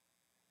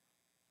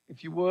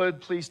If you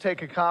would, please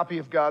take a copy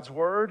of God's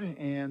Word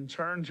and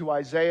turn to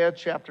Isaiah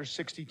chapter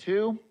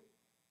 62.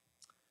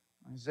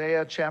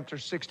 Isaiah chapter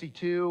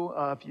 62.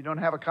 If you don't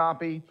have a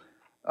copy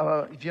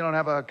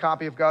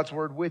of God's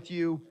Word with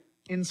you,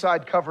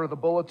 inside cover of the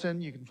bulletin,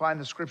 you can find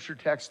the scripture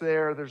text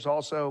there. There's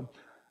also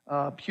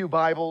pew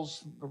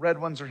Bibles. The red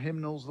ones are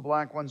hymnals. The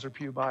black ones are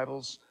pew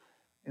Bibles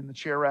in the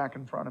chair rack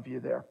in front of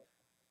you there.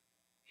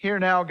 Hear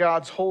now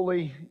God's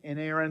holy,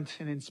 inerrant,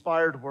 and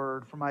inspired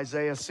word from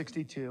Isaiah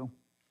 62.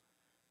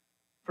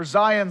 For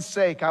Zion's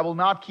sake, I will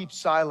not keep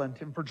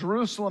silent, and for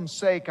Jerusalem's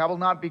sake, I will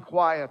not be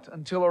quiet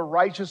until her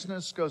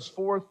righteousness goes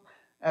forth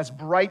as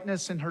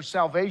brightness and her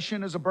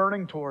salvation as a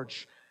burning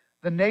torch.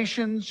 The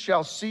nations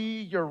shall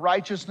see your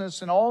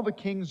righteousness and all the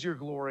kings your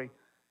glory,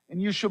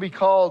 and you shall be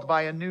called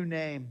by a new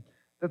name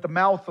that the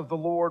mouth of the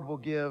Lord will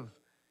give.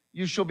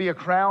 You shall be a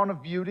crown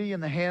of beauty in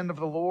the hand of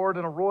the Lord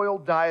and a royal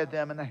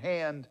diadem in the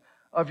hand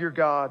of your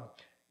God.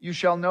 You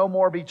shall no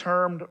more be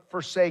termed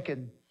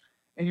forsaken,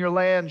 and your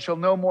land shall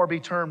no more be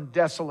termed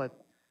desolate,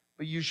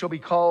 but you shall be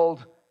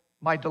called,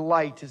 my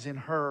delight is in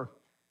her,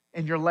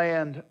 and your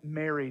land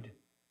married.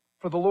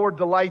 For the Lord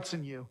delights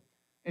in you,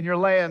 and your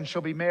land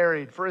shall be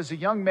married. For as a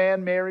young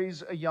man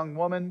marries a young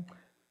woman,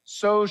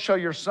 so shall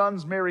your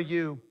sons marry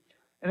you.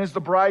 And as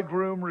the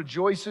bridegroom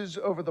rejoices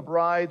over the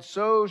bride,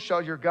 so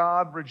shall your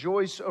God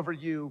rejoice over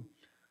you.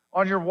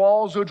 On your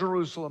walls, O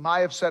Jerusalem,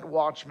 I have set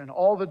watchmen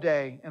all the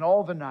day and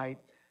all the night.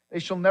 They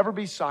shall never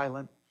be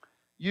silent.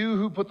 You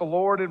who put the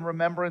Lord in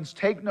remembrance,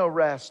 take no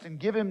rest and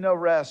give him no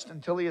rest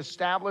until he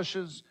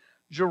establishes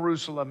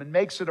Jerusalem and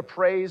makes it a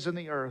praise in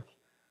the earth.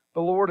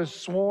 The Lord has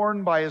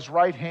sworn by his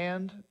right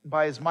hand and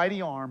by his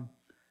mighty arm,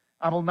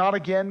 I will not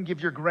again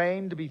give your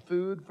grain to be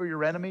food for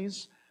your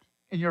enemies,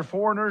 and your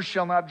foreigners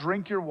shall not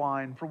drink your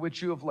wine for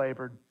which you have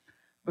labored.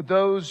 But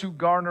those who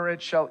garner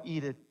it shall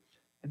eat it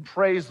and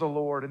praise the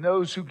Lord, and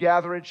those who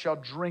gather it shall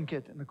drink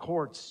it in the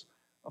courts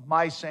of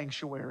my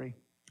sanctuary.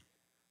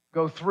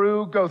 Go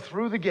through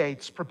the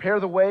gates, prepare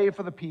the way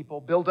for the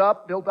people, build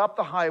up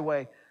the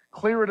highway,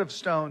 clear it of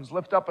stones,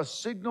 lift up a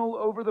signal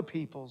over the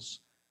peoples.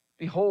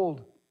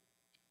 Behold,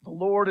 the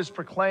Lord is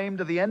proclaimed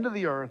to the end of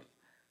the earth.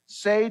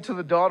 Say to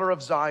the daughter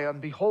of Zion,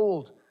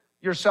 behold,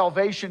 your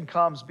salvation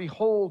comes.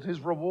 Behold,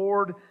 his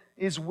reward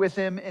is with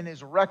him and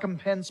his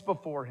recompense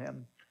before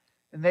him.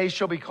 And they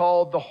shall be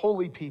called the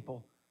holy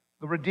people,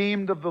 the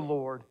redeemed of the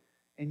Lord.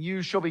 And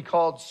you shall be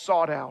called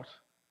sought out,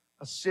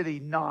 a city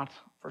not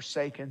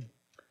forsaken.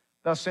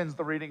 Thus ends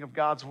the reading of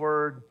God's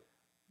word.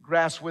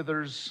 Grass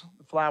withers,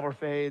 the flower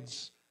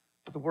fades,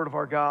 but the word of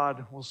our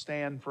God will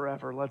stand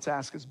forever. Let's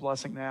ask his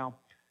blessing now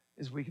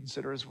as we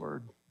consider his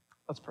word.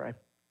 Let's pray.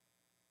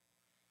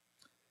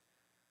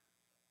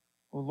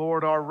 O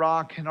Lord, our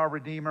rock and our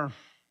redeemer,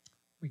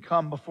 we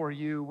come before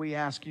you. We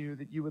ask you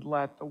that you would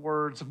let the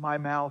words of my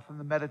mouth and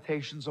the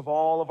meditations of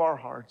all of our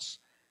hearts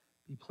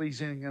be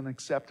pleasing and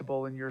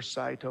acceptable in your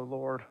sight, O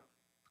Lord,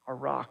 our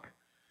rock.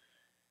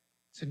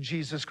 It's in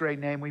Jesus' great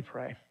name we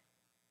pray.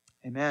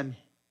 Amen.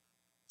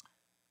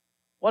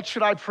 What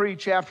should I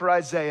preach after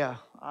Isaiah?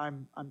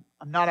 I'm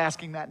not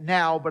asking that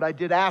now, but I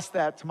did ask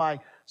that to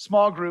my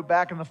small group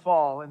back in the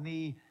fall. And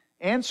the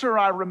answer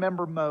I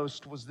remember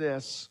most was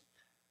this: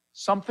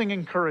 something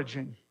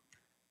encouraging,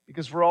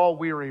 because we're all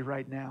weary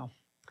right now.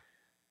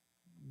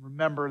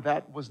 Remember,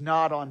 that was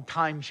not on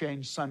Time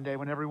Change Sunday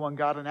when everyone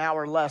got an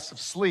hour less of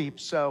sleep.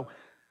 So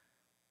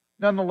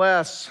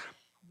nonetheless,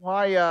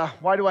 why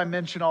do I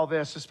mention all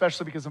this?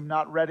 Especially because I'm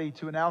not ready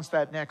to announce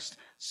that next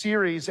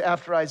series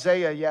after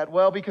Isaiah yet.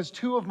 Well, because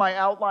two of my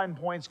outline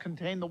points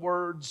contain the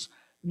words,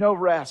 no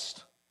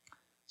rest.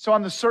 So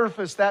on the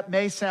surface, that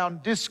may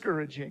sound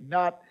discouraging,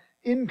 not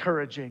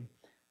encouraging.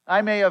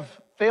 I may have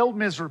failed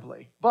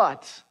miserably,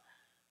 but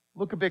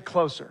look a bit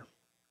closer.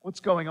 What's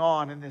going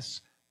on in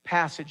this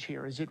passage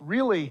here? Is it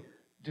really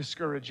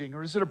discouraging,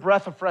 or is it a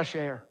breath of fresh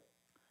air?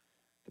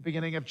 The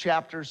beginning of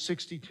chapter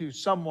 62,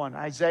 someone,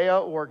 Isaiah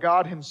or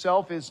God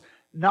himself, is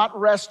not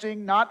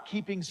resting, not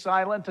keeping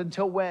silent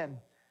until when?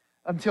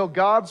 Until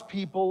God's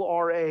people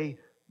are a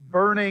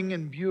burning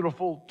and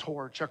beautiful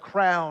torch, a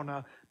crown,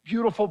 a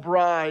beautiful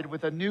bride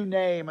with a new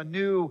name, a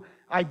new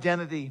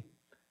identity.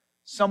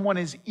 Someone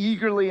is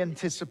eagerly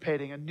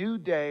anticipating a new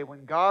day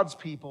when God's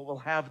people will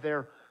have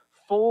their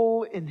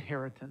full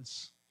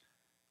inheritance.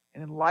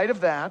 And in light of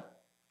that,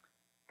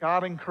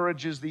 God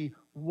encourages the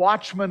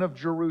watchmen of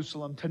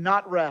Jerusalem to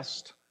not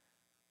rest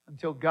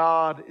until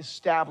God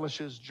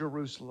establishes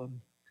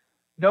Jerusalem.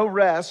 No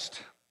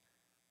rest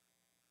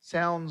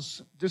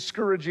sounds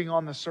discouraging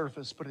on the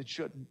surface, but it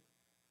shouldn't.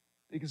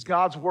 Because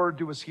God's word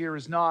to us here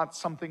is not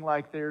something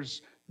like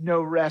there's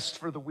no rest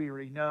for the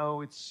weary.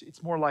 No,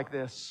 it's more like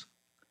this.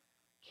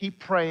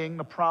 Keep praying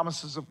the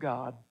promises of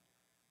God,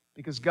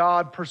 because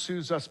God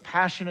pursues us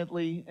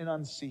passionately and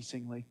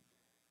unceasingly.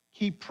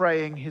 Keep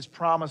praying his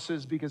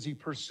promises because he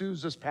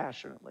pursues us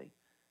passionately.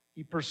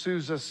 He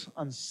pursues us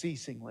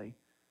unceasingly.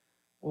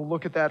 We'll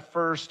look at that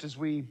first as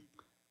we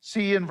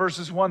see in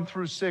verses 1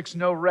 through 6,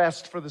 no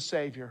rest for the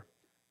Savior.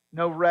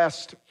 No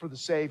rest for the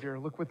Savior.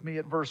 Look with me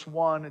at verse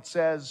 1. It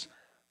says,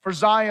 For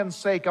Zion's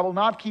sake, I will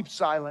not keep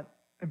silent,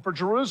 and for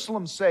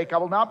Jerusalem's sake, I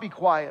will not be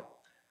quiet,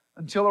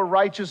 until her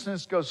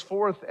righteousness goes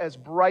forth as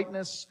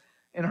brightness,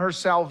 and her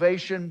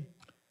salvation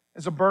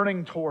as a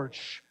burning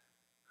torch.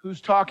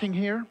 Who's talking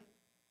here?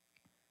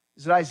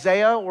 Is it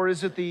Isaiah, or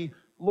is it the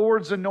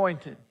Lord's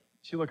anointed?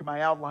 If you look at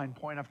my outline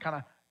point, I've kind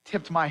of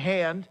tipped my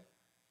hand,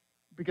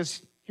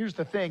 because here's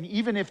the thing.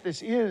 Even if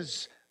this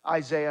is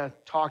Isaiah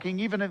talking,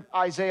 even if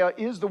Isaiah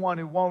is the one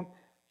who won't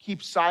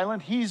keep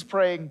silent, he's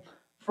praying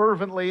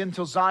fervently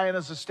until Zion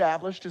is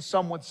established, as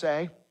some would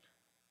say.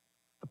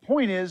 The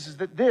point is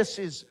that this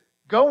is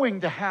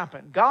going to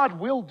happen. God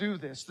will do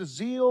this. The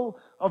zeal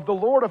of the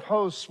Lord of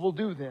hosts will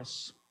do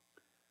this.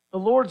 The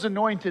Lord's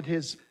anointed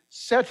has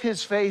set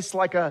his face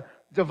like a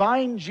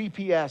divine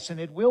GPS, and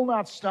it will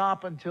not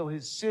stop until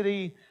his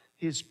city,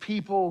 his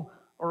people,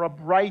 are a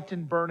bright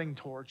and burning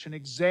torch, an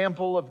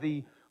example of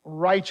the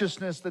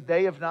righteousness that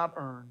they have not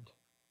earned.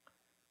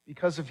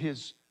 Because of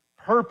his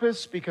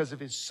purpose, because of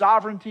his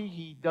sovereignty,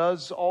 he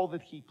does all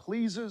that he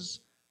pleases,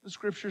 the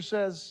Scripture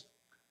says.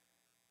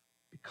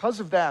 Because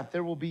of that,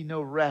 there will be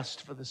no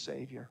rest for the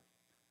Savior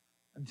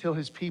until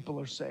his people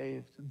are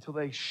saved, until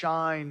they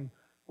shine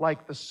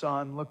like the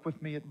sun. Look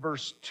with me at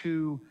verse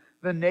 2.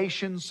 The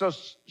nations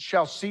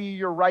shall see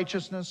your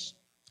righteousness,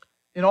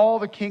 and all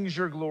the kings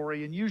your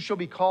glory, and you shall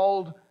be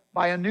called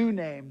by a new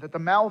name that the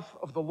mouth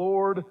of the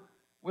Lord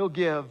will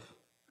give.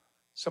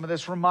 Some of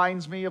this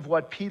reminds me of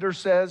what Peter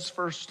says,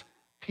 1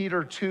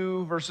 Peter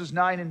 2, verses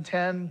 9 and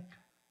 10.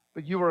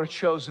 But you are a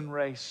chosen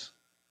race,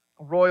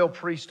 a royal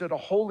priesthood, a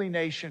holy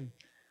nation,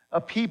 a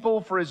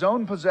people for his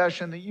own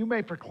possession, that you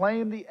may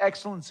proclaim the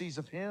excellencies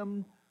of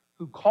him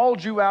who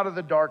called you out of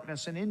the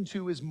darkness and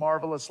into his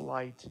marvelous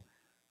light.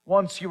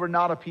 Once you were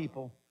not a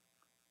people,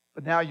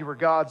 but now you are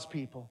God's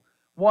people.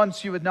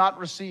 Once you had not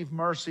received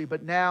mercy,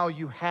 but now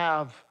you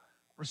have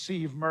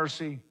received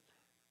mercy.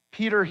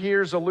 Peter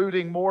here is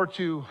alluding more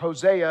to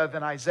Hosea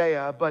than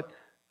Isaiah, but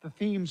the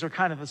themes are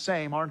kind of the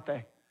same, aren't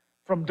they?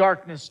 From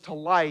darkness to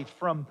light,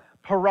 from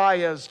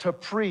pariahs to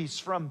priests,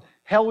 from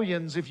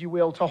hellions, if you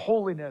will, to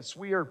holiness.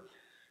 We are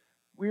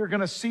going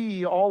to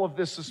see all of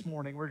this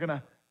morning. We're going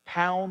to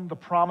pound the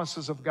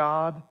promises of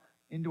God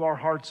into our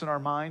hearts and our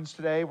minds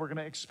today. We're going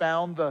to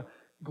expound the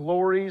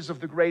glories of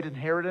the great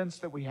inheritance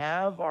that we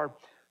have, our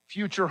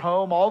future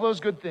home, all those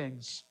good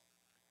things.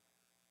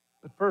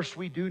 But first,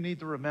 we do need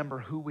to remember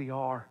who we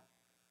are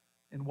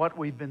and what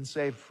we've been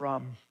saved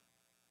from.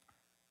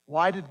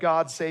 Why did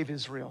God save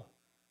Israel?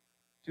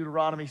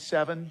 Deuteronomy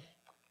 7.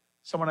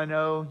 Someone I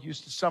know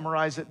used to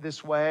summarize it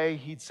this way.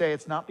 He'd say,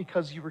 it's not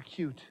because you were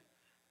cute.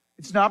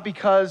 It's not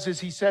because, as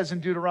he says in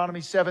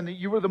Deuteronomy 7, that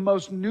you were the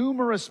most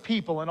numerous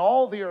people in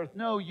all the earth.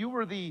 No, you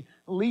were the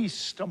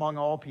least among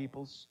all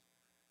peoples.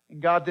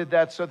 And God did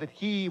that so that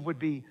he would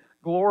be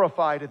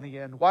glorified in the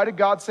end. Why did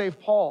God save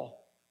Paul?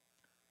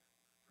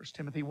 1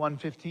 Timothy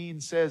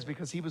 1:15 says,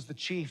 because he was the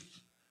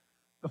chief,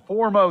 the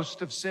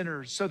foremost of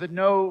sinners, so that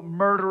no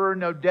murderer,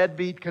 no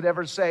deadbeat could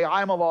ever say,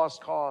 I'm a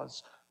lost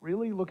cause.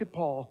 Really? Look at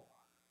Paul.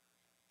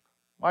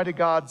 Why did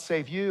God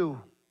save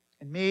you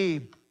and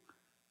me?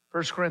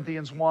 1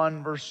 Corinthians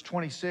 1, verse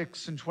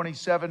 26 and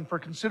 27, for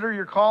consider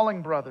your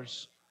calling,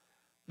 brothers.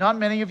 Not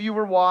many of you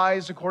were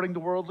wise according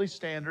to worldly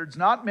standards.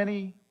 Not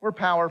many were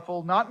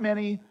powerful. Not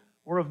many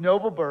were of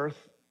noble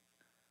birth.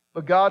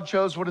 But God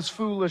chose what is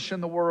foolish in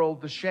the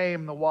world to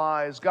shame the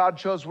wise. God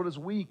chose what is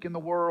weak in the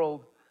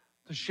world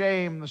to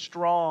shame the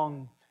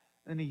strong.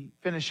 And he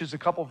finishes a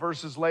couple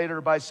verses later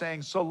by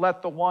saying, so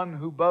let the one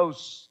who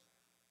boasts,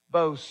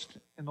 boast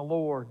in the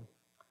Lord.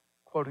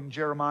 Quoting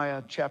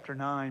Jeremiah chapter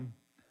 9.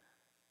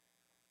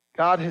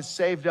 God has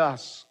saved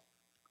us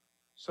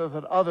so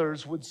that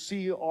others would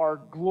see our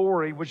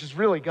glory, which is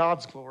really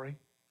God's glory.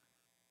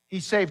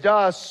 He saved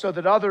us so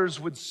that others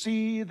would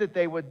see, that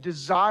they would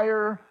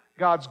desire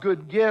God's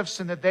good gifts,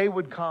 and that they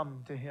would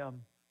come to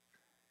him.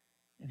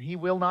 And he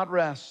will not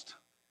rest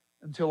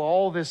until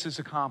all this is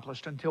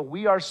accomplished, until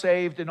we are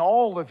saved and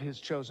all of his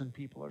chosen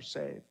people are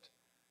saved.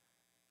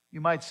 You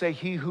might say,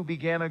 he who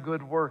began a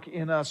good work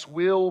in us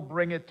will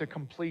bring it to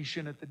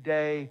completion at the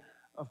day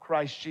of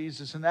Christ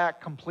Jesus. And that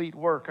complete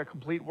work, a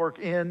complete work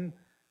in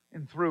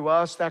and through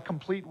us, that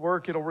complete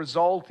work, it'll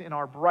result in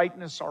our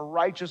brightness, our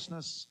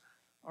righteousness,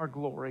 our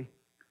glory.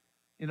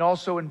 It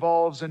also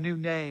involves a new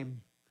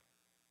name,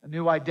 a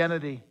new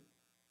identity.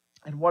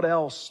 And what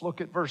else?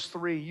 Look at verse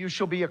 3. You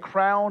shall be a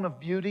crown of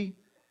beauty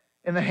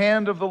in the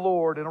hand of the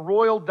Lord, and a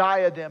royal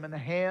diadem in the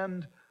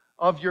hand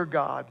of your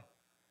God.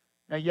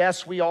 Now,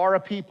 yes, we are a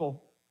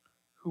people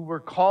who were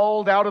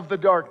called out of the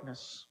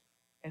darkness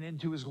and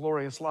into his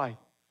glorious light.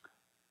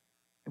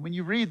 And when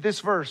you read this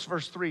verse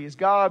 3, is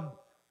God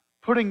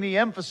putting the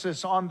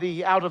emphasis on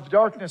the out of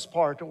darkness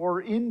part or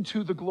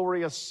into the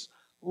glorious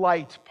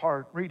light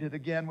part? Read it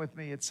again with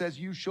me. It says,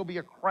 you shall be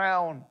a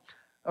crown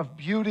of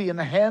beauty in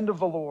the hand of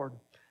the Lord,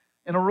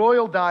 and a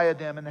royal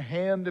diadem in the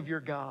hand of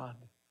your God.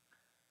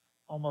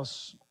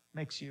 Almost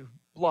makes you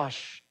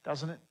blush,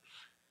 doesn't it?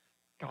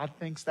 God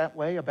thinks that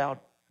way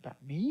about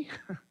me?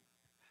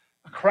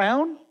 A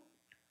crown?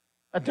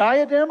 A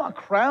diadem? A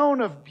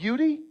crown of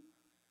beauty?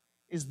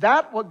 Is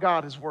that what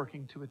God is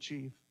working to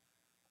achieve?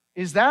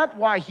 Is that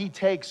why He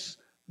takes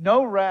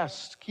no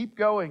rest? Keep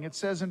going. It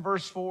says in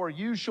verse 4,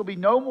 you shall be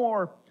no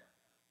more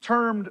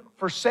termed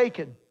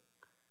forsaken,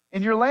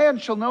 and your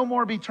land shall no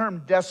more be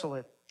termed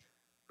desolate,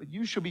 but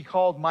you shall be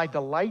called, my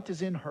delight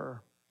is in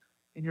her,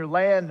 and your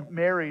land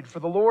married. For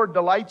the Lord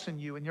delights in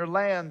you, and your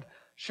land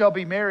shall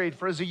be married.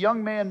 For as a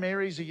young man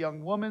marries a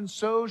young woman,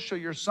 so shall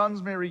your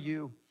sons marry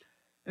you.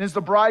 And as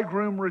the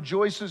bridegroom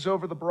rejoices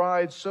over the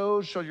bride,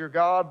 so shall your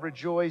God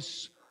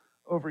rejoice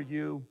over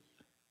you.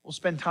 We'll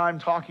spend time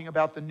talking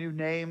about the new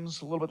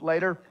names a little bit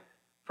later.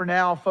 For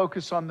now,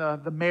 focus on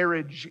the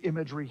marriage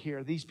imagery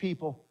here. These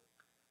people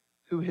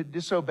who had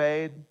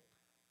disobeyed,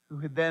 who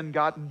had then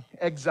gotten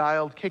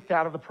exiled, kicked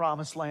out of the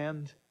promised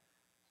land,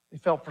 they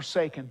felt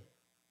forsaken,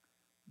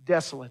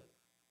 desolate.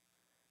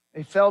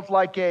 They felt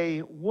like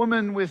a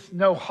woman with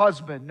no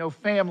husband, no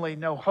family,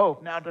 no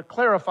hope. Now, to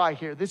clarify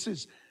here, this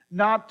is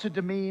not to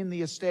demean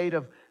the estate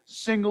of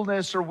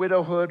singleness or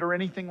widowhood or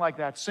anything like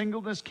that.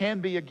 Singleness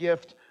can be a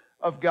gift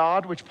of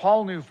God, which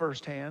Paul knew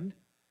firsthand.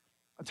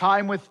 A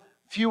time with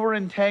fewer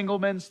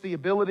entanglements, the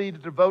ability to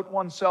devote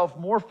oneself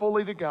more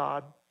fully to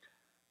God.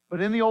 But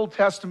in the Old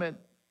Testament,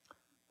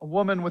 a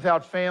woman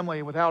without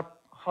family, without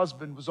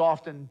husband, was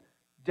often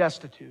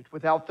destitute,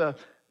 without the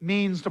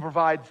means to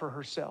provide for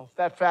herself.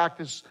 That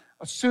fact is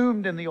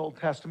assumed in the Old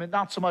Testament,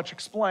 not so much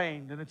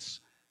explained, and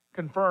it's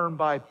confirmed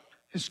by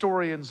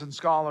historians and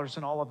scholars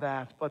and all of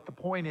that. But the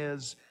point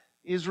is,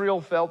 Israel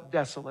felt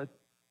desolate.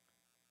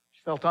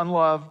 She felt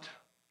unloved.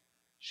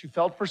 She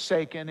felt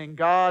forsaken, and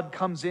God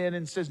comes in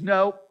and says,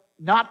 no,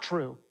 not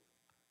true.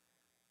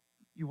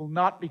 You will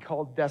not be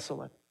called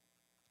desolate.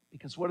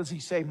 Because what does He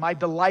say? My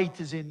delight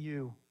is in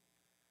you.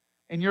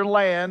 And your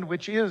land,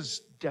 which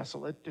is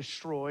desolate,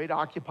 destroyed,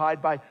 occupied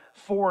by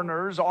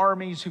foreigners,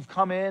 armies who've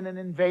come in and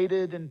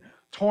invaded and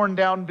torn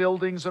down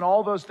buildings and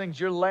all those things,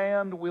 your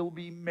land will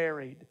be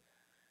married.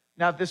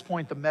 Now at this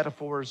point, the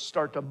metaphors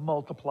start to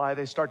multiply.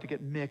 They start to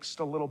get mixed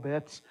a little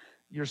bit.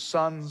 Your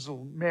sons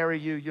will marry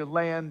you. Your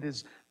land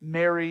is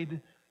married.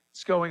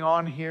 What's going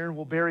on here?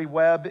 Well, Barry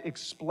Webb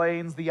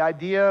explains the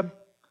idea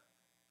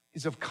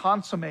is of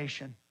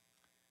consummation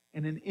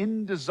and an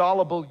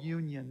indissoluble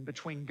union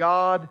between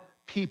God,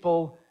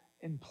 people,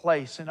 and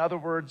place. In other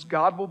words,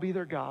 God will be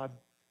their God.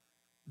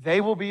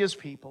 They will be His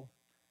people.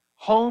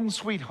 Home,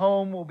 sweet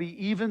home, will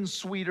be even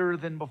sweeter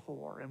than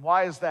before. And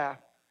why is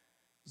that?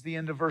 As the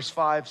end of verse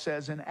 5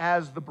 says, and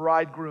as the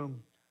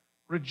bridegroom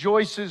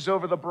rejoices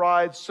over the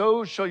bride,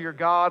 so shall your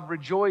God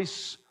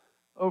rejoice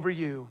over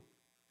you.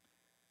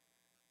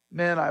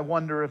 Men, I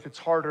wonder if it's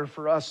harder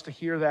for us to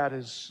hear that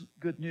as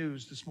good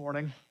news this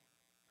morning.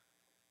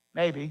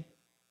 Maybe.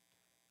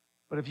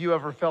 But have you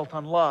ever felt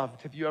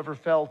unloved? Have you ever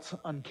felt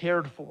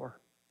uncared for?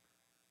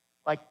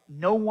 Like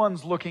no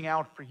one's looking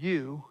out for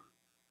you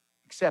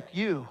except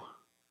you.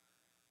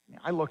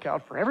 I look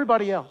out for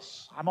everybody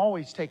else. I'm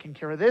always taking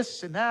care of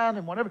this and that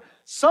and whatever.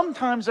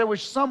 Sometimes I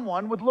wish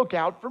someone would look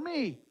out for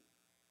me.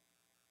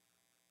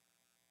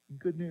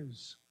 Good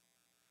news.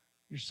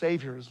 Your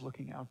Savior is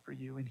looking out for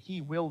you, and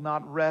He will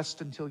not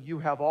rest until you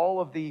have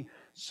all of the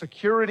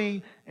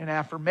security and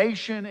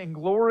affirmation and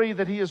glory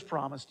that He has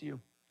promised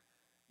you.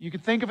 You can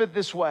think of it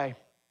this way.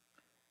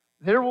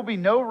 There will be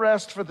no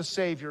rest for the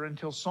Savior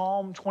until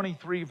Psalm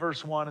 23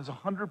 verse 1 is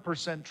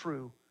 100%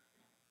 true.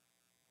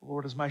 The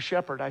Lord is my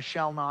shepherd, I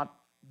shall not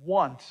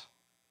want.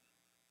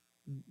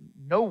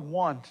 No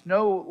want,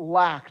 no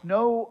lack,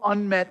 no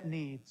unmet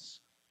needs.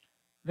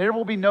 There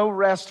will be no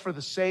rest for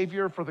the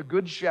Savior, for the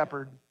Good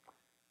Shepherd,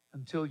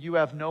 until you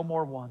have no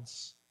more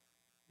wants,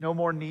 no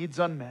more needs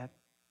unmet.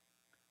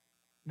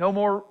 No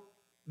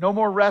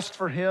more rest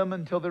for Him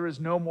until there is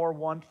no more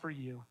want for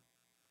you.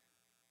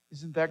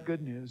 Isn't that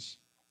good news?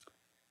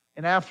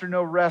 And after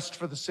no rest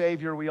for the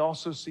Savior, we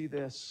also see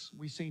this.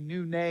 We see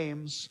new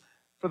names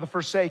for the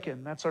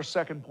forsaken. That's our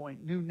second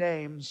point. New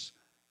names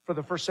for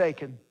the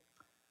forsaken.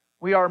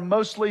 We are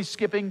mostly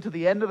skipping to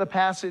the end of the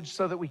passage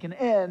so that we can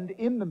end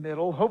in the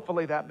middle.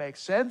 Hopefully that makes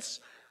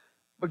sense.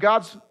 But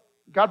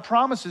God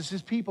promises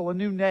His people a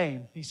new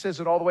name. He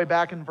says it all the way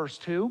back in verse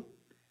 2.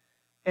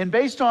 And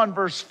based on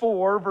verse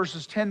 4,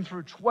 verses 10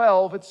 through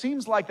 12, it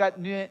seems like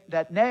that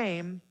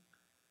name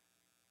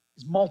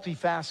is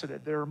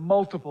multifaceted. There are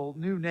multiple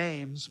new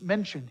names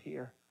mentioned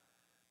here.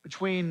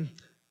 Between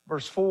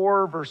verse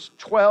 4, verse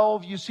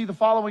 12, you see the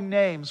following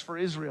names for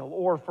Israel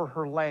or for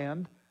her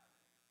land.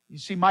 You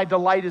see, my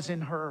delight is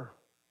in her,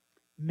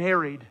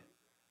 married,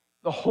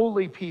 the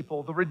holy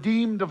people, the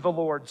redeemed of the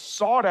Lord,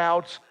 sought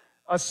out,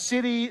 a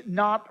city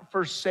not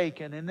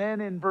forsaken. And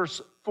then in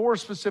verse 4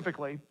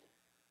 specifically,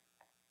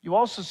 you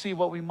also see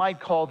what we might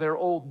call their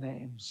old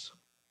names.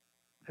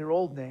 Their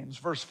old names.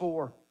 Verse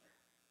 4,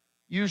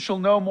 you shall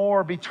no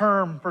more be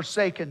termed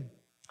forsaken,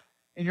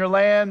 and your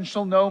land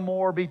shall no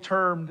more be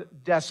termed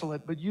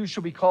desolate, but you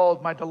shall be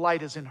called, my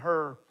delight is in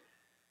her,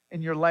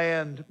 and your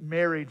land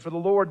married. For the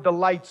Lord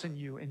delights in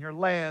you, and your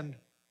land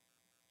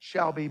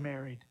shall be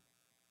married.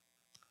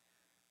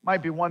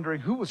 Might be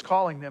wondering who was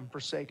calling them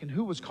forsaken,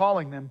 who was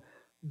calling them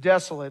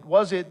desolate.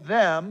 Was it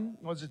them?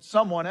 Was it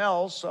someone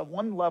else? At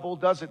one level,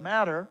 does it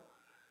matter?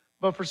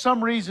 But for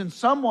some reason,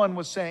 someone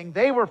was saying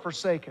they were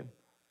forsaken.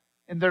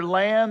 In their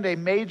land, a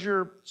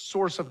major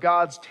source of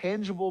God's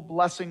tangible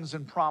blessings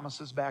and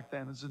promises back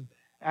then, as an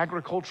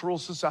agricultural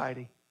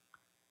society,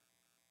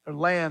 their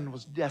land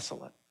was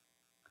desolate.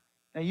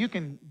 Now you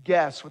can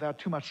guess without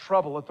too much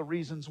trouble at the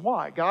reasons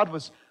why. God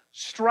was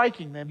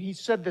striking them. He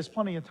said this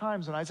plenty of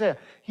times in Isaiah.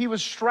 He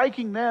was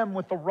striking them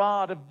with the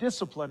rod of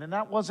discipline. And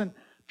that wasn't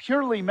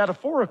purely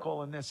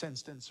metaphorical in this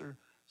instance or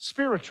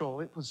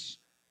spiritual. It was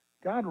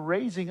God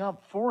raising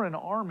up foreign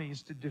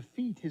armies to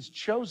defeat His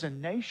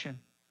chosen nation.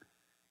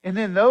 And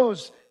then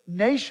those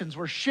nations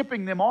were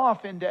shipping them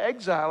off into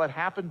exile. It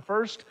happened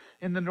first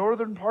in the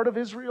northern part of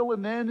Israel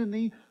and then in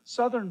the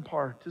southern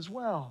part as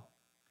well.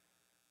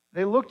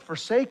 They looked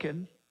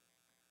forsaken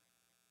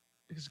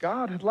because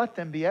God had let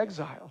them be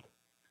exiled.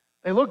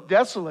 They looked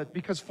desolate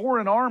because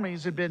foreign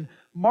armies had been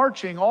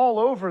marching all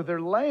over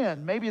their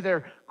land. Maybe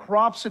their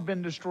crops had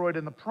been destroyed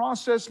in the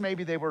process.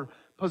 Maybe they were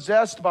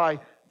possessed by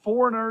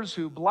foreigners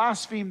who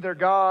blasphemed their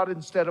God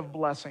instead of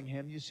blessing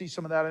Him. You see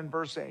some of that in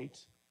verse 8.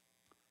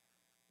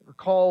 They were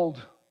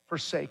called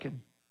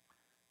forsaken.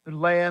 Their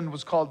land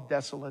was called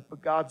desolate.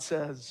 But God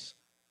says,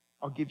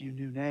 I'll give you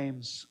new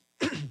names.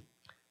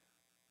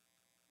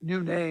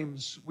 New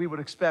names we would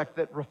expect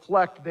that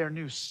reflect their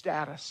new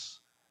status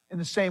in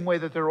the same way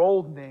that their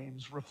old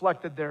names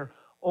reflected their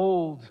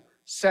old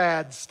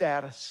sad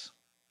status.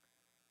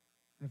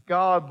 If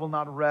God will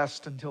not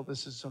rest until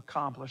this is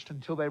accomplished,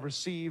 until they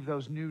receive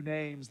those new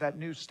names, that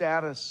new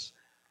status,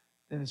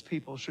 then His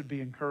people should be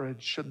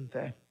encouraged, shouldn't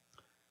they?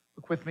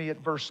 Look with me at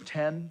verse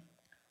 10.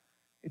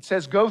 It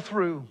says, go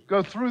through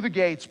the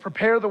gates,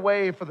 prepare the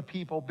way for the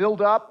people,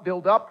 build up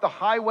the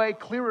highway,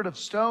 clear it of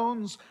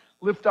stones,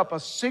 lift up a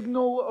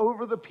signal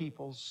over the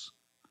peoples.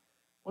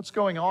 What's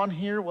going on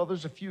here? Well,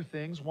 there's a few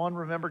things. One,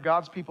 remember,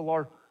 God's people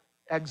are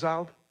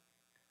exiled.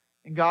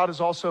 And God has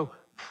also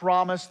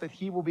promised that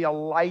He will be a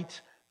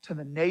light to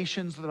the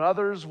nations, that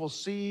others will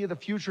see the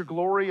future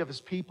glory of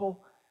His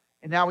people.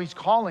 And now He's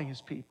calling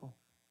His people,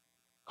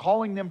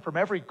 calling them from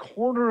every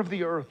corner of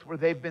the earth where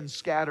they've been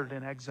scattered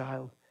and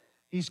exiled.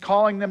 He's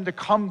calling them to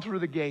come through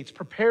the gates,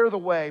 prepare the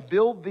way,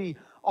 build the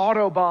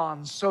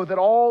autobahns so that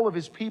all of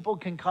His people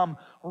can come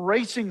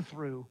racing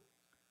through.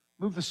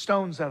 Move the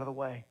stones out of the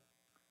way.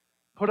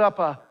 Put up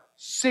a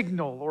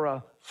signal or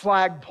a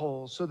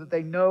flagpole so that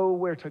they know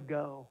where to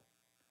go.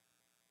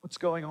 What's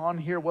going on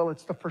here? Well,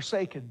 it's the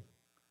forsaken.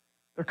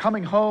 They're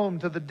coming home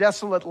to the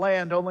desolate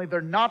land, only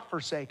they're not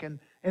forsaken,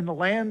 and the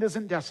land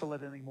isn't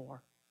desolate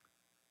anymore.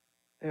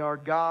 They are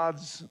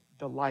God's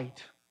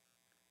delight.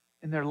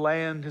 And their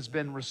land has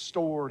been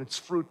restored. It's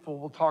fruitful.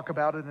 We'll talk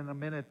about it in a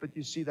minute, but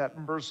you see that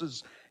in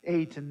verses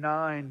 8 and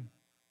 9.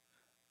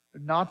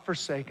 They're not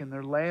forsaken.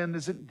 Their land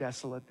isn't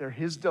desolate. They're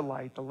His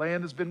delight. The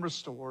land has been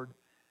restored.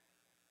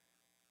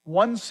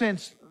 One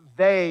sense,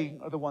 they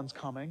are the ones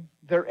coming.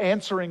 They're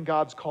answering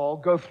God's call.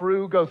 Go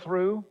through, go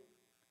through.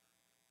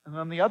 And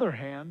on the other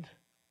hand,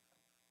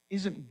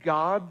 isn't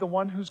God the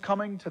one who's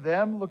coming to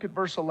them? Look at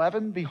verse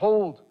 11.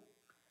 Behold,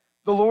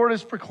 the Lord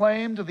is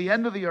proclaimed to the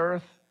end of the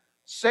earth.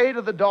 Say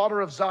to the daughter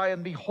of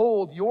Zion,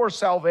 behold, your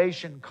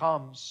salvation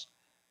comes.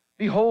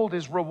 Behold,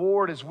 His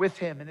reward is with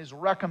Him and His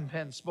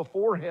recompense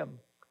before Him.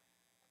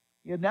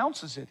 He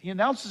announces it. He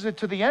announces it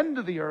to the end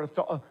of the earth,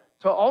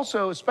 to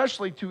also,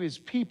 especially to His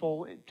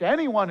people, to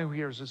anyone who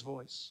hears His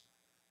voice.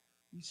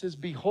 He says,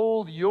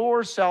 behold,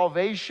 your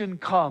salvation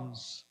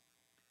comes.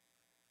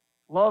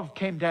 Love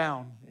came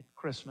down at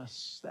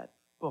Christmas. That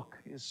book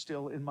is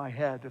still in my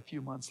head a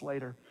few months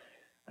later.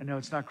 I know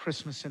it's not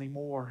Christmas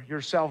anymore. Your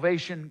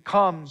salvation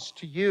comes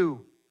to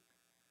you.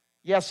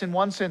 Yes, in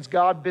one sense,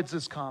 God bids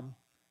us come.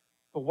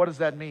 But what does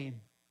that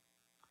mean?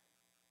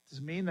 Does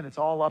it mean that it's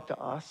all up to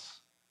us?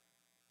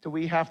 Do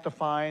we have to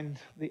find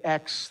the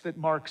X that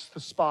marks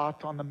the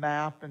spot on the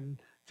map and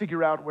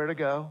figure out where to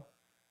go?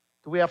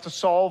 Do we have to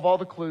solve all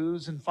the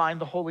clues and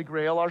find the Holy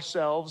Grail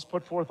ourselves,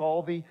 put forth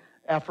all the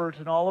effort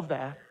and all of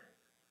that?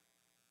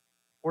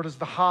 Or does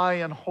the high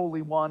and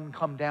holy one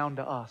come down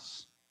to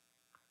us?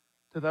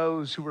 To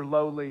those who were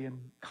lowly and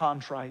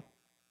contrite,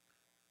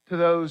 to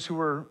those who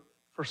were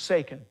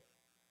forsaken,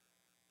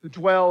 who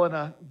dwell in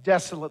a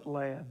desolate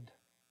land.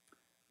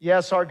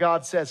 Yes, our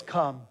God says,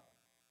 come.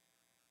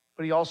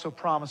 But He also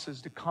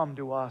promises to come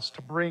to us,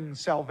 to bring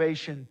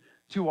salvation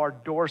to our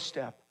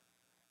doorstep.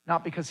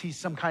 Not because He's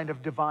some kind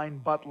of divine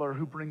butler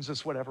who brings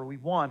us whatever we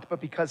want, but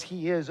because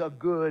He is a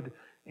good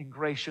and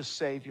gracious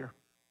Savior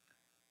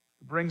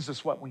who brings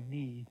us what we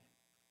need.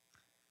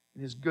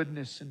 In His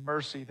goodness and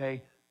mercy,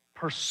 they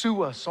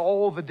pursue us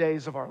all the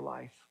days of our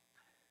life.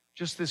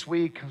 Just this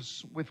week, I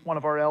was with one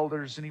of our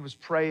elders, and he was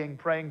praying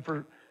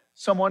for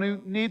someone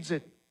who needs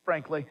it,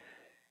 frankly.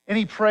 And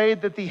he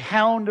prayed that the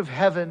hound of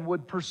heaven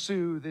would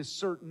pursue this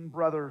certain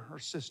brother or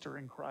sister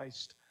in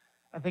Christ.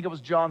 I think it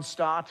was John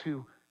Stott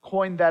who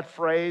coined that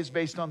phrase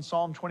based on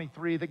Psalm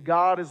 23, that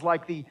God is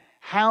like the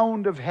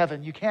hound of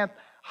heaven. You can't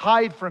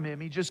hide from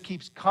Him. He just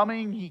keeps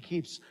coming. He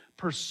keeps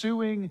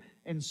pursuing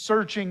and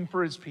searching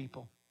for His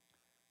people.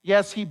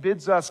 Yes, he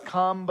bids us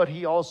come, but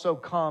he also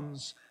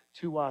comes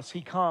to us.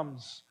 He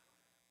comes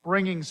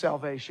bringing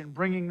salvation,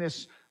 bringing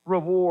this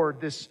reward,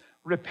 this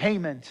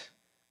repayment.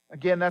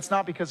 Again, that's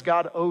not because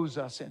God owes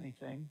us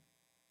anything.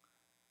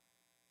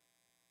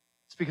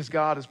 It's because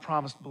God has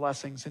promised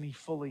blessings and he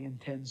fully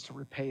intends to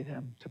repay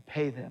them, to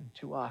pay them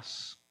to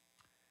us.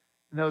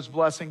 And those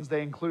blessings,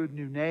 they include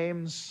new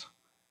names.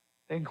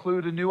 They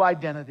include a new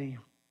identity.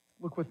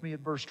 Look with me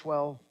at verse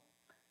 12.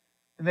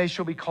 And they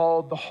shall be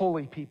called the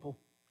holy people,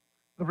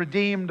 the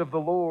redeemed of the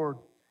Lord.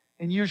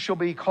 And you shall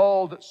be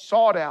called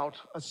sought out,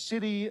 a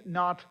city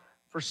not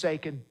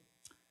forsaken.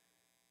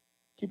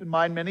 Keep in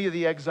mind, many of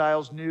the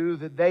exiles knew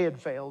that they had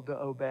failed to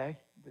obey,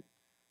 that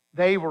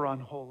they were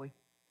unholy.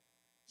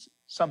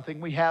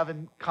 Something we have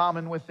in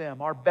common with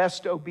them. Our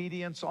best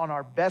obedience on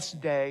our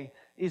best day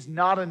is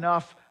not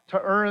enough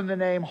to earn the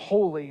name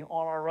holy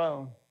on our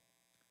own.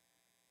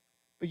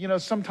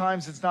 But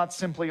sometimes it's not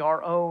simply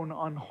our own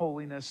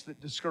unholiness that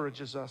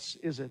discourages us,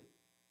 is it?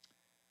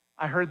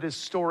 I heard this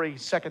story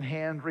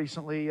secondhand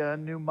recently, a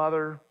new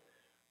mother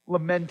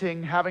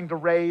lamenting having to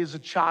raise a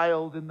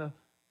child in the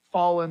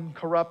fallen,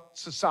 corrupt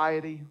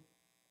society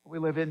we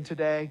live in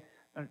today.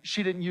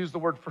 She didn't use the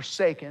word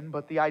forsaken,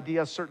 but the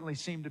idea certainly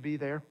seemed to be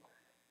there.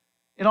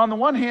 And on the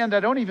one hand, I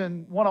don't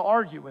even want to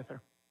argue with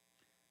her.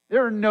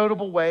 There are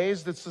notable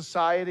ways that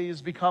society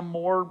has become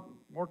more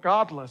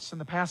godless in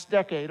the past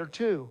decade or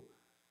two.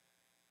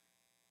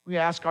 We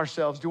ask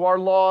ourselves, do our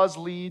laws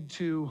lead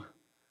to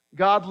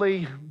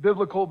godly,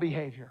 biblical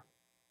behavior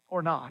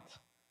or not?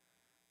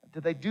 Do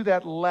they do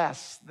that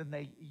less than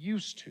they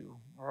used to?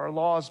 Are our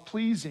laws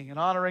pleasing and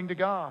honoring to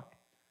God?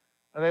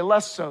 Are they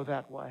less so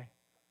that way?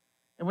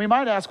 And we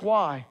might ask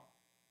why.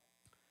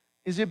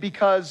 Is it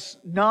because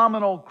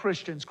nominal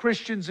Christians,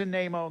 Christians in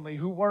name only,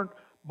 who weren't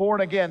born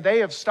again, they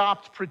have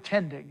stopped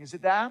pretending? Is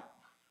it that?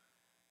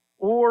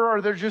 Or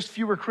are there just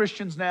fewer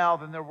Christians now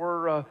than there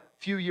were a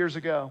few years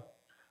ago?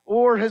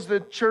 Or has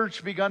the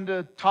church begun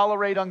to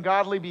tolerate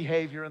ungodly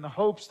behavior in the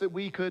hopes that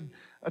we could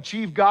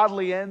achieve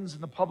godly ends in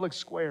the public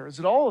square? Is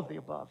it all of the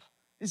above?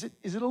 Is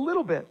it a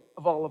little bit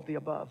of all of the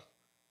above?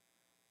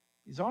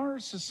 Is our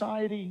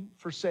society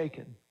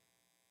forsaken?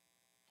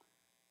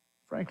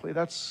 Frankly,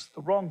 that's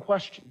the wrong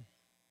question.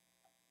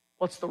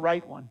 What's the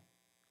right one?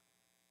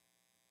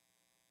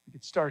 We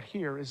could start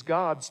here. Is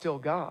God still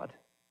God?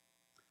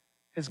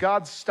 Has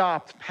God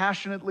stopped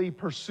passionately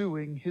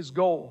pursuing his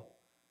goal?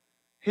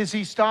 Has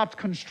he stopped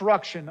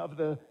construction of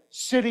the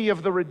city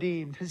of the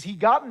redeemed? Has he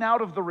gotten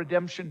out of the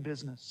redemption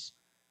business?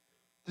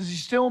 Does he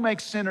still make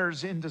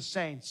sinners into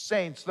saints?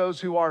 Saints, those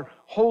who are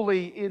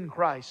holy in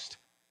Christ.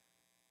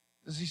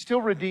 Does he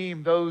still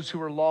redeem those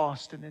who are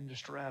lost and in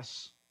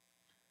distress?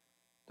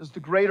 Does the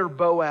greater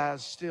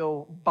Boaz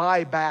still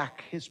buy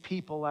back his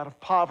people out of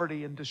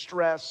poverty and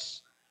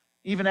distress,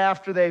 even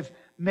after they've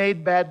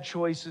made bad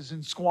choices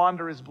and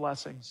squander his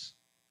blessings?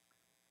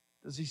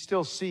 Does he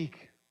still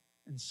seek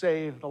and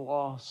save the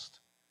lost?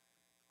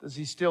 Does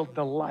he still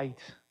delight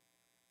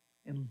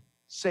in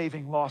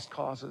saving lost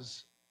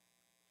causes?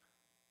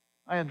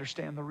 I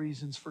understand the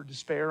reasons for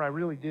despair. I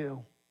really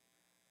do.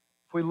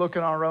 If we look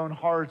in our own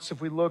hearts,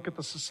 if we look at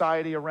the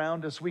society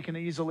around us, we can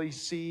easily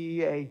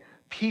see a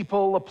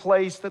people, a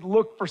place that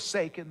look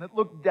forsaken, that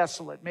look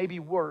desolate, maybe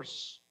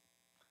worse.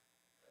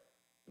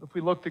 But if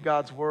we look to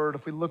God's Word,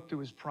 if we look to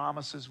His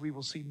promises, we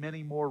will see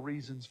many more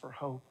reasons for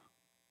hope.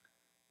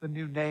 The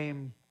new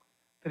name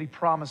that He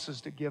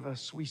promises to give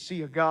us. We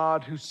see a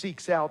God who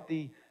seeks out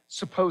the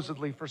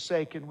supposedly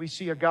forsaken. We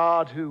see a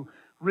God who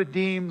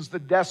redeems the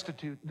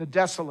destitute, the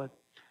desolate.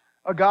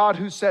 A God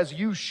who says,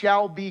 you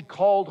shall be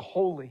called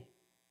holy.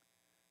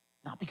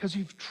 Not because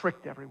you've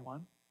tricked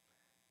everyone.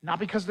 Not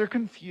because they're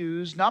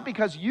confused. Not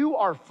because you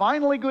are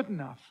finally good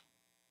enough.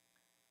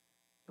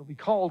 You'll be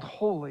called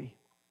holy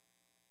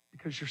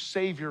because your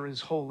Savior is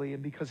holy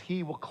and because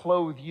He will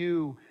clothe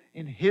you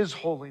in His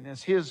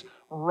holiness, His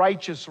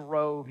righteous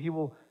robe. He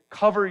will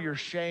cover your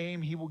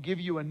shame. He will give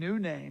you a new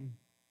name.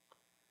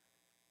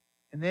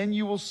 And then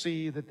you will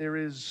see that there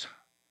is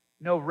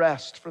no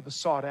rest for the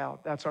sought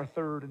out. That's our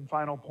third and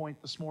final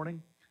point this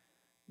morning.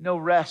 No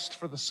rest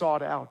for the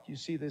sought out. You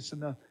see this in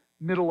the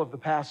middle of the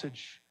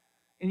passage.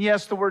 And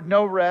yes, the word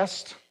no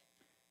rest,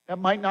 that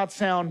might not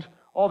sound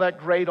all that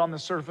great on the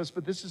surface,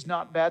 but this is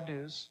not bad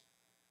news.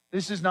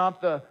 This is not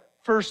the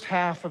first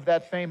half of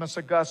that famous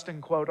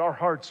Augustine quote, our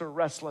hearts are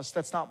restless.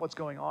 That's not what's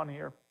going on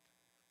here.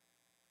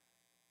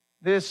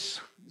 This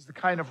is the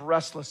kind of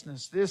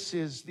restlessness. This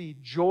is the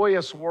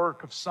joyous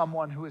work of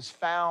someone who has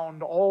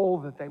found all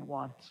that they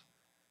want.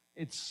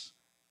 It's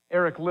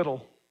Eric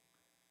Liddell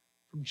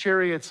from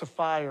Chariots of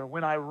Fire.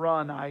 When I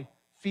run, I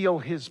feel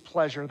His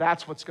pleasure.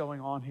 That's what's going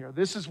on here.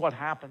 This is what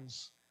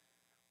happens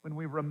when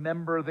we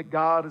remember that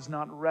God is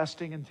not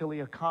resting until He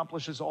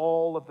accomplishes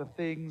all of the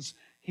things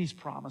He's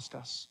promised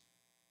us.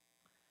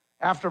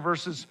 After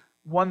verses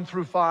 1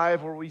 through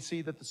 5, where we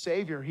see that the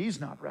Savior,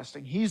 He's not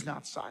resting. He's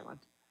not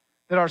silent.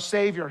 That our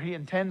Savior, He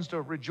intends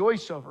to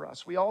rejoice over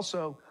us. We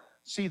also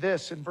see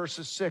this in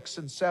verses 6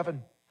 and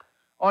 7.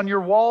 On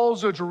your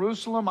walls, O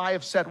Jerusalem, I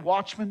have set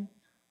watchmen.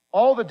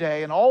 all the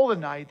day and all the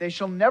night. They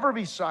shall never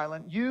be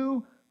silent.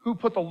 You who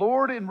put the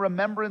Lord in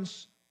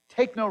remembrance,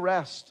 take no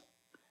rest,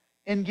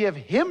 and give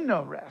him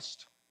no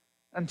rest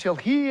until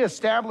he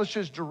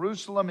establishes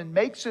Jerusalem and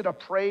makes it a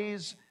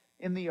praise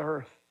in the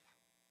earth.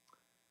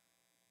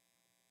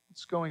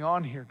 What's going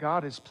on here?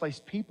 God has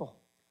placed people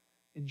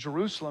in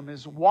Jerusalem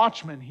as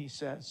watchmen, he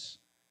says.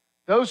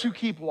 Those who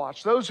keep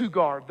watch, those who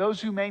guard,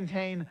 those who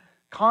maintain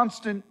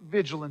constant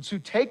vigilance, who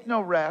take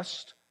no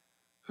rest,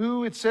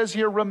 who, it says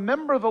here,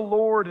 remember the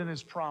Lord and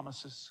his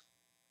promises,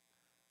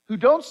 who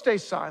don't stay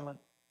silent,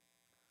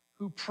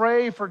 who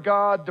pray for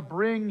God to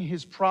bring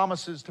his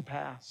promises to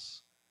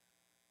pass,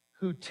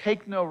 who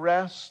take no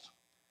rest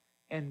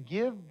and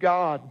give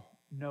God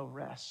no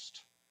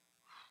rest.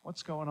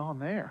 What's going on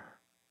there?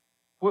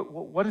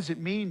 What does it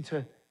mean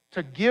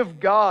to give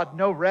God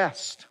no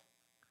rest?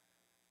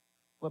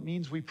 Well, it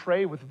means we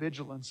pray with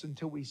vigilance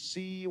until we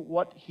see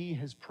what he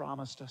has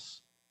promised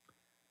us.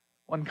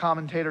 One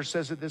commentator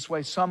says it this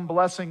way: some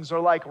blessings are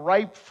like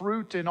ripe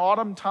fruit in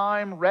autumn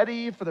time,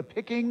 ready for the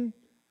picking.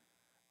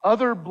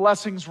 Other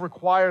blessings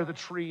require the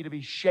tree to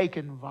be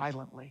shaken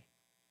violently.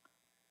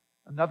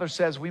 Another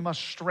says we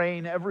must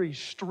strain every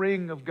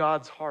string of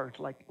God's heart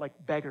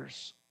like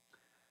beggars.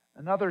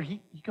 Another,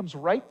 he comes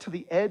right to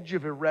the edge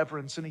of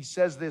irreverence and he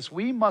says this: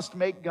 we must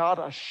make God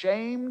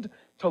ashamed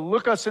to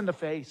look us in the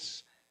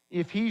face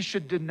if he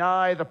should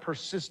deny the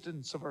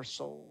persistence of our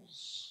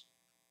souls.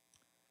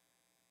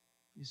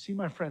 You see,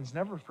 my friends,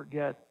 never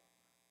forget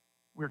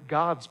we're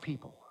God's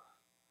people.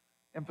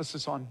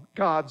 Emphasis on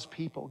God's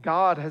people.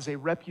 God has a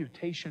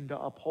reputation to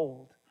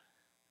uphold.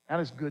 That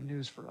is good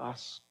news for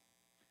us.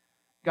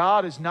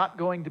 God is not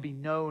going to be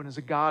known as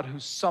a God who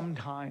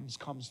sometimes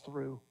comes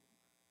through.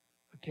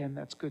 Again,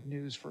 that's good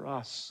news for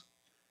us.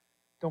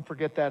 Don't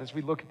forget that as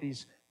we look at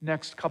these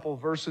next couple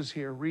verses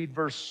here. Read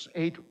verse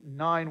 8,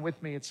 9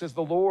 with me. It says,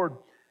 the Lord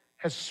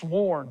has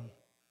sworn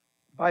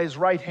by his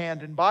right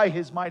hand and by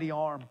his mighty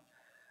arm,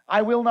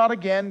 I will not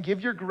again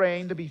give your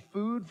grain to be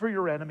food for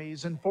your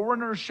enemies, and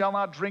foreigners shall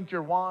not drink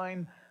your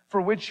wine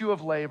for which you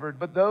have labored,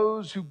 but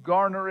those who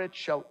garner it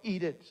shall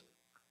eat it.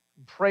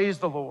 And praise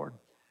the Lord.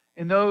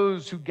 And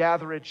those who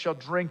gather it shall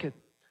drink it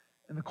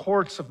in the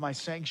courts of my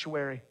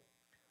sanctuary.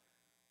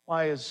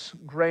 Why is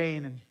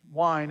grain and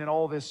wine and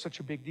all this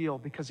such a big deal?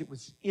 Because it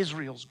was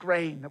Israel's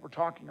grain that we're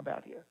talking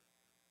about here.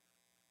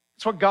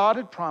 It's what God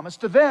had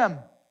promised to them.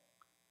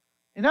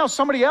 And now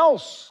somebody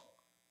else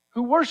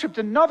who worshipped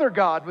another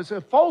god, was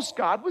a false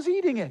god, was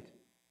eating it.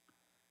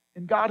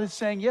 And God is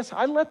saying, yes,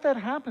 I let that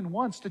happen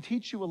once to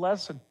teach you a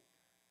lesson.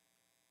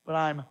 But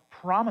I'm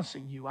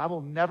promising you, I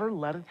will never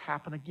let it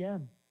happen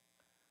again.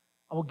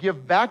 I will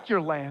give back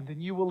your land,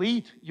 and you will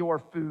eat your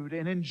food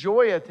and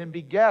enjoy it and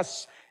be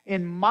guests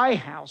in my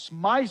house,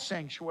 my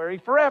sanctuary,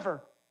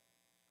 forever.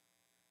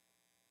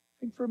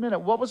 Think for a minute,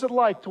 what was it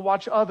like to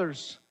watch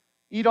others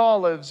eat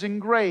olives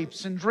and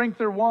grapes and drink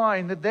their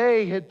wine that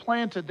they had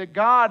planted, that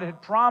God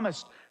had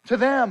promised to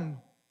them?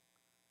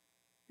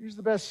 Here's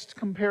the best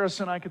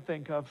comparison I could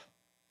think of.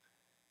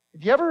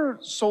 If you ever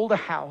sold a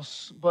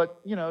house,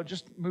 but,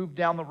 just moved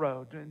down the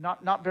road,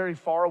 not very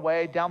far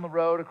away, down the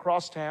road,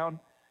 across town,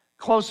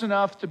 close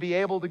enough to be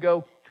able to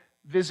go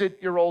visit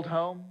your old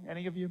home,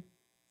 any of you?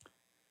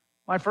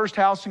 My first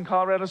house in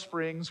Colorado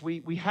Springs,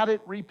 we had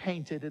it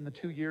repainted in the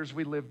 2 years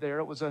we lived there.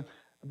 It was a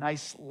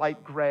nice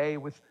light gray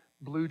with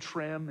blue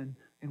trim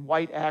and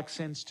white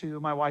accents too.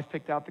 My wife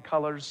picked out the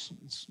colors.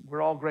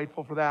 We're all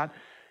grateful for that.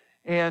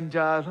 And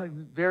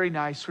very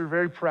nice. We were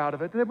very proud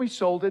of it. And then we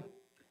sold it.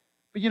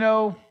 But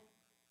a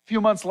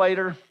few months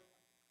later,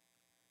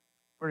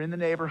 we're in the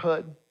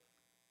neighborhood.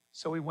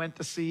 So we went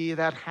to see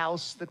that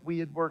house that we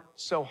had worked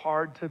so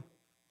hard to. And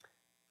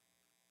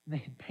they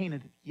had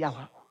painted it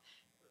yellow.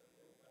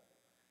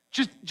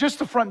 Just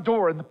the front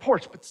door and the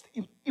porch. But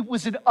it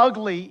was an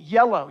ugly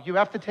yellow. You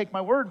have to take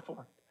my word for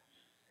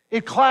it.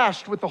 It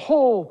clashed with the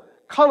whole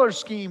color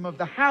scheme of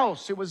the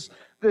house. It was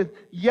the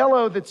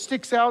yellow that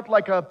sticks out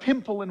like a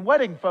pimple in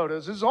wedding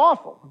photos. It was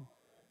awful.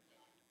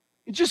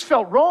 It just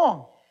felt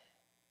wrong.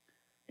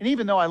 And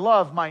even though I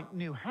love my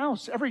new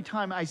house, every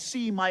time I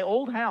see my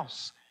old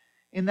house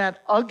in that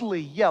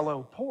ugly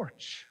yellow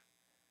porch,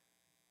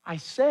 I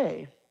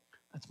say,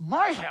 that's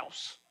my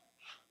house.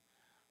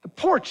 The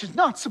porch is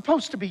not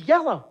supposed to be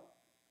yellow.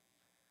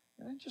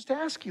 And I just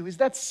ask you, is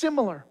that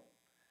similar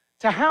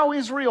to how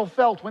Israel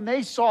felt when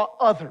they saw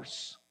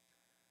others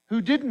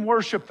who didn't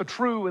worship the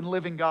true and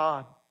living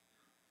God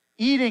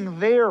eating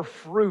their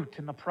fruit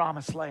in the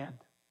promised land?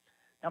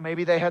 Now,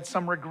 maybe they had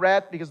some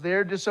regret because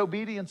their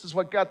disobedience is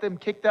what got them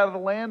kicked out of the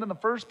land in the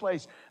first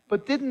place.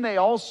 But didn't they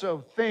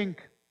also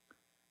think,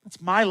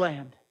 that's my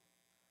land.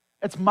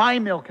 That's my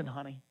milk and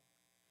honey.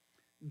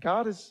 And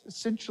God is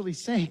essentially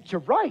saying,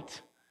 you're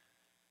right.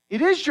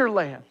 It is your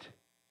land.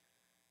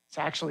 It's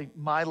actually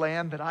my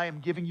land that I am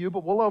giving you,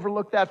 but we'll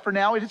overlook that for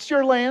now. It's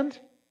your land.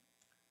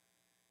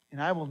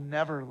 And I will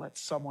never let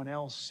someone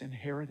else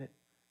inherit it.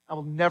 I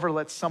will never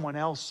let someone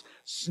else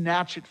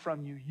snatch it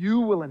from you.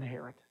 You will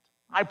inherit it.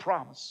 I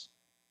promise.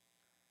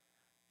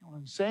 And what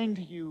I'm saying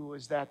to you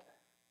is that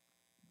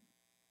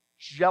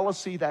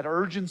jealousy, that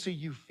urgency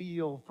you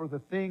feel for the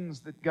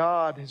things that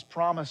God has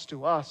promised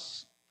to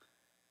us.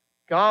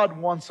 God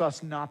wants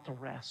us not to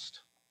rest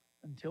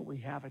until we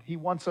have it. He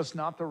wants us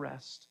not to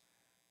rest,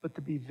 but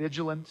to be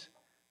vigilant,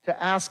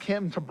 to ask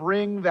Him to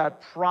bring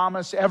that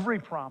promise, every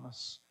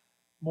promise,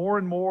 more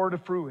and more to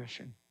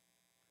fruition.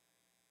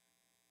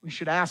 We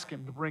should ask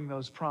Him to bring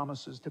those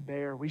promises to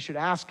bear. We should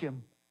ask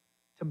Him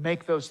to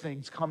make those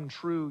things come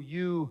true.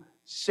 You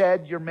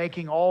said you're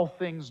making all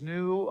things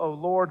new. Oh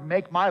Lord,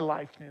 make my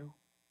life new.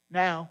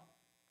 Now,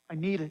 I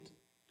need it.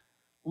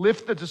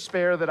 Lift the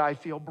despair that I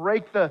feel.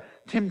 Break the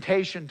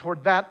temptation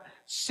toward that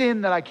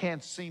sin that I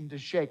can't seem to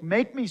shake.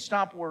 Make me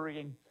stop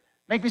worrying.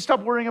 Make me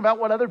stop worrying about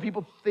what other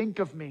people think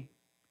of me.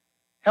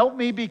 Help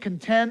me be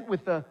content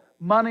with the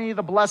money,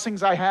 the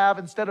blessings I have,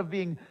 instead of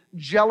being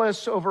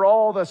jealous over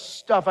all the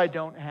stuff I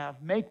don't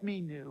have. Make me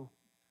new.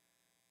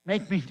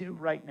 Make me new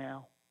right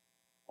now.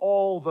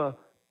 All the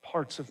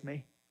parts of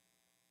me.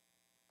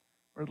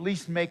 Or at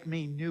least make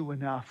me new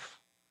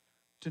enough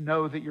to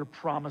know that your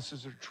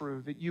promises are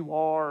true, that you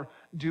are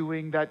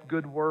doing that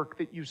good work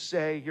that you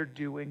say you're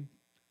doing.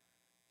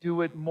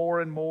 Do it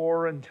more and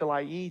more until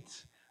I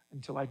eat,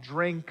 until I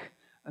drink,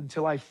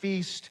 until I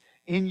feast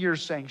in your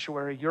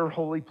sanctuary, your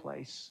holy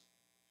place.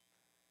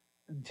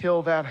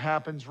 Until that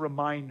happens,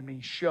 remind me,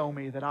 show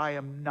me that I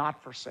am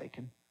not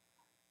forsaken.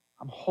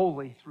 I'm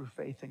holy through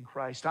faith in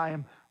Christ. I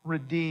am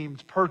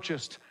redeemed,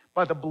 purchased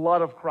by the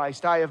blood of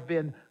Christ. I have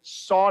been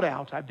sought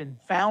out. I've been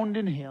found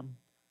in Him,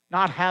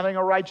 not having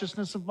a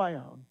righteousness of my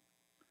own.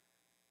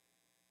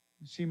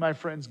 You see, my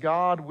friends,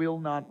 God will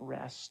not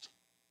rest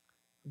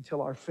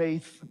until our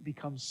faith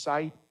becomes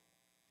sight.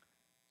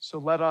 So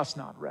let us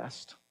not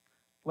rest.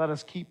 Let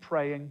us keep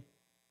praying,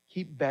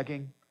 keep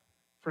begging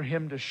for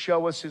Him to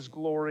show us His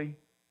glory,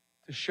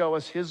 to show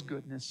us His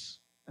goodness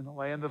in the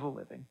land of the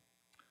living.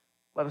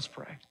 Let us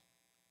pray.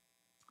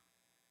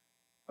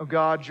 Oh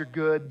God, you're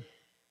good,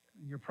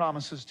 and your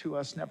promises to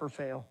us never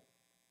fail.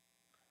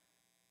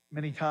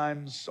 Many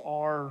times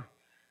our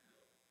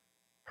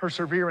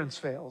perseverance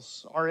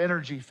fails, our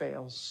energy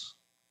fails.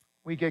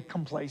 We get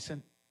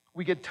complacent,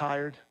 we get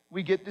tired,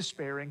 we get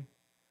despairing.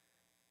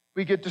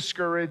 We get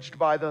discouraged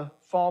by the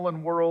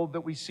fallen world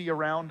that we see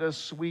around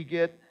us. We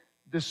get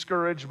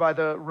discouraged by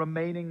the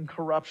remaining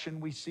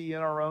corruption we see in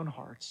our own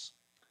hearts.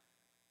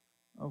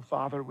 Oh,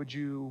 Father, would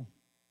you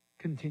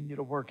continue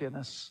to work in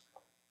us?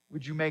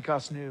 Would you make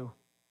us new?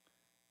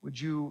 Would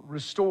you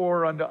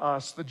restore unto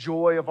us the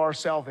joy of our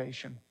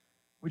salvation?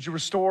 Would you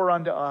restore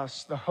unto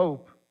us the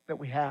hope that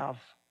we have?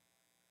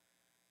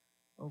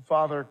 Oh,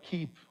 Father,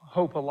 keep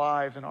hope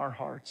alive in our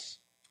hearts.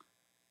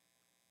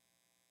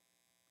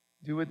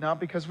 Do it not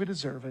because we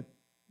deserve it,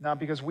 not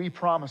because we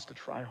promise to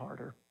try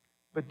harder,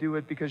 but do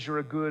it because you're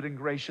a good and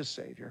gracious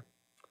Savior.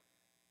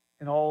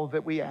 And all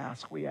that we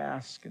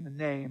ask in the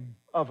name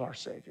of our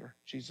Savior,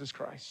 Jesus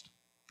Christ.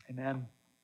 Amen.